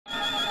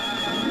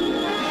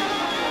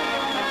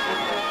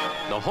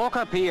The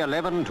Hawker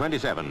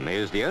P1127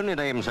 is the only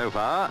name so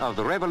far of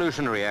the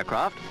revolutionary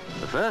aircraft,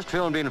 the first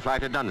filmed in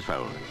flight at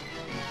Dunsfold.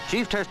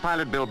 Chief Test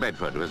Pilot Bill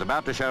Bedford was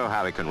about to show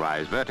how it can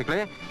rise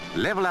vertically,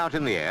 level out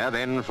in the air,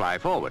 then fly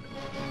forward.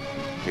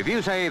 If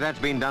you say that's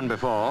been done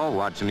before,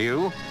 what's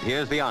new?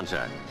 Here's the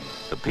answer.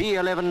 The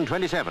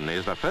P1127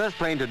 is the first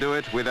plane to do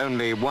it with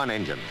only one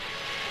engine.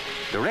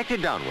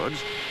 Directed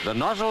downwards, the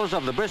nozzles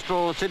of the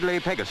Bristol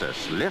Siddeley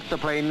Pegasus lift the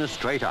plane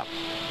straight up.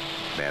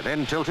 They're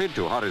then tilted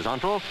to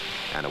horizontal,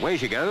 and away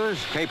she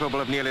goes, capable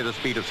of nearly the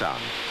speed of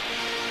sound.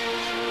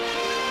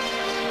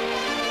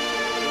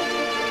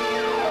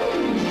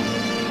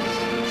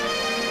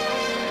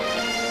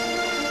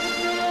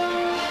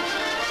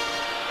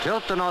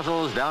 Tilt the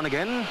nozzles down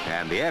again,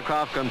 and the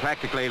aircraft can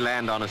practically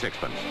land on a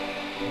sixpence.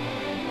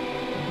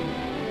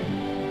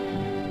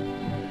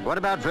 What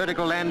about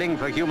vertical landing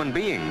for human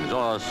beings,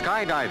 or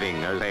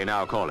skydiving, as they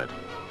now call it?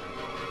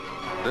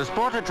 The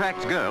sport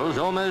attracts girls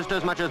almost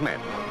as much as men.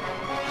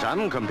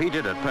 Some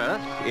competed at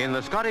Perth in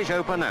the Scottish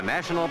Open and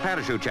National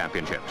Parachute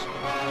Championships.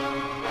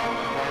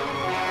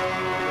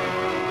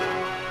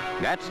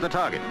 That's the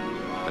target.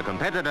 The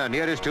competitor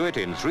nearest to it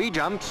in 3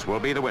 jumps will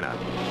be the winner.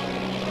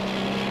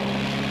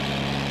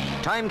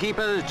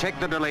 Timekeepers check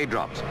the delayed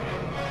drops.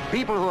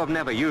 People who have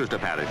never used a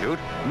parachute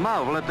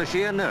marvel at the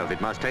sheer nerve it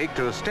must take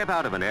to step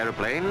out of an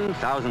aeroplane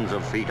thousands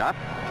of feet up,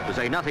 to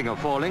say nothing of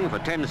falling for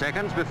 10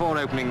 seconds before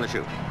opening the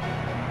chute.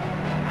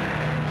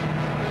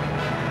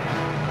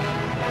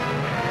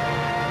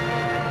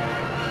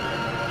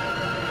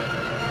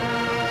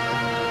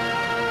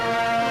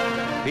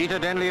 Peter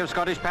Denley of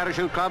Scottish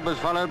Parachute Club was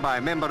followed by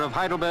a member of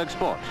Heidelberg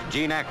Sport,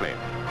 Gene Ackley.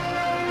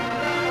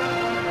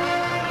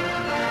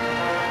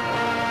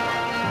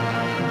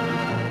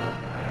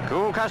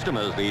 Cool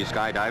customers, these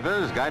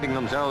skydivers, guiding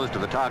themselves to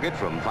the target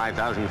from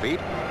 5,000 feet.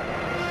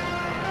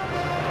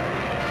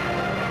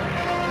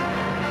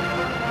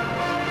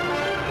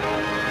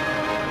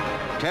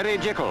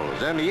 Terence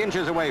Jickells, only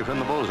inches away from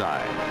the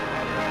bullseye.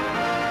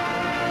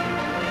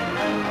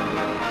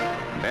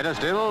 Better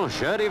still,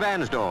 Sherdy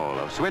Vansdall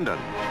of Swindon.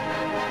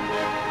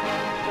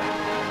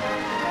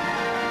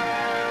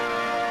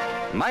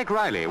 Mike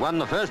Reilly won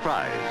the first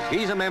prize.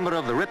 He's a member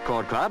of the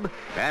Ripcord Club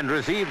and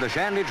received the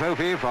Chandy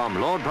trophy from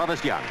Lord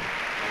Provost Young.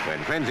 When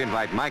friends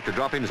invite Mike to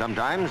drop in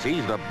sometimes,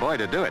 he's the boy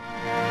to do it.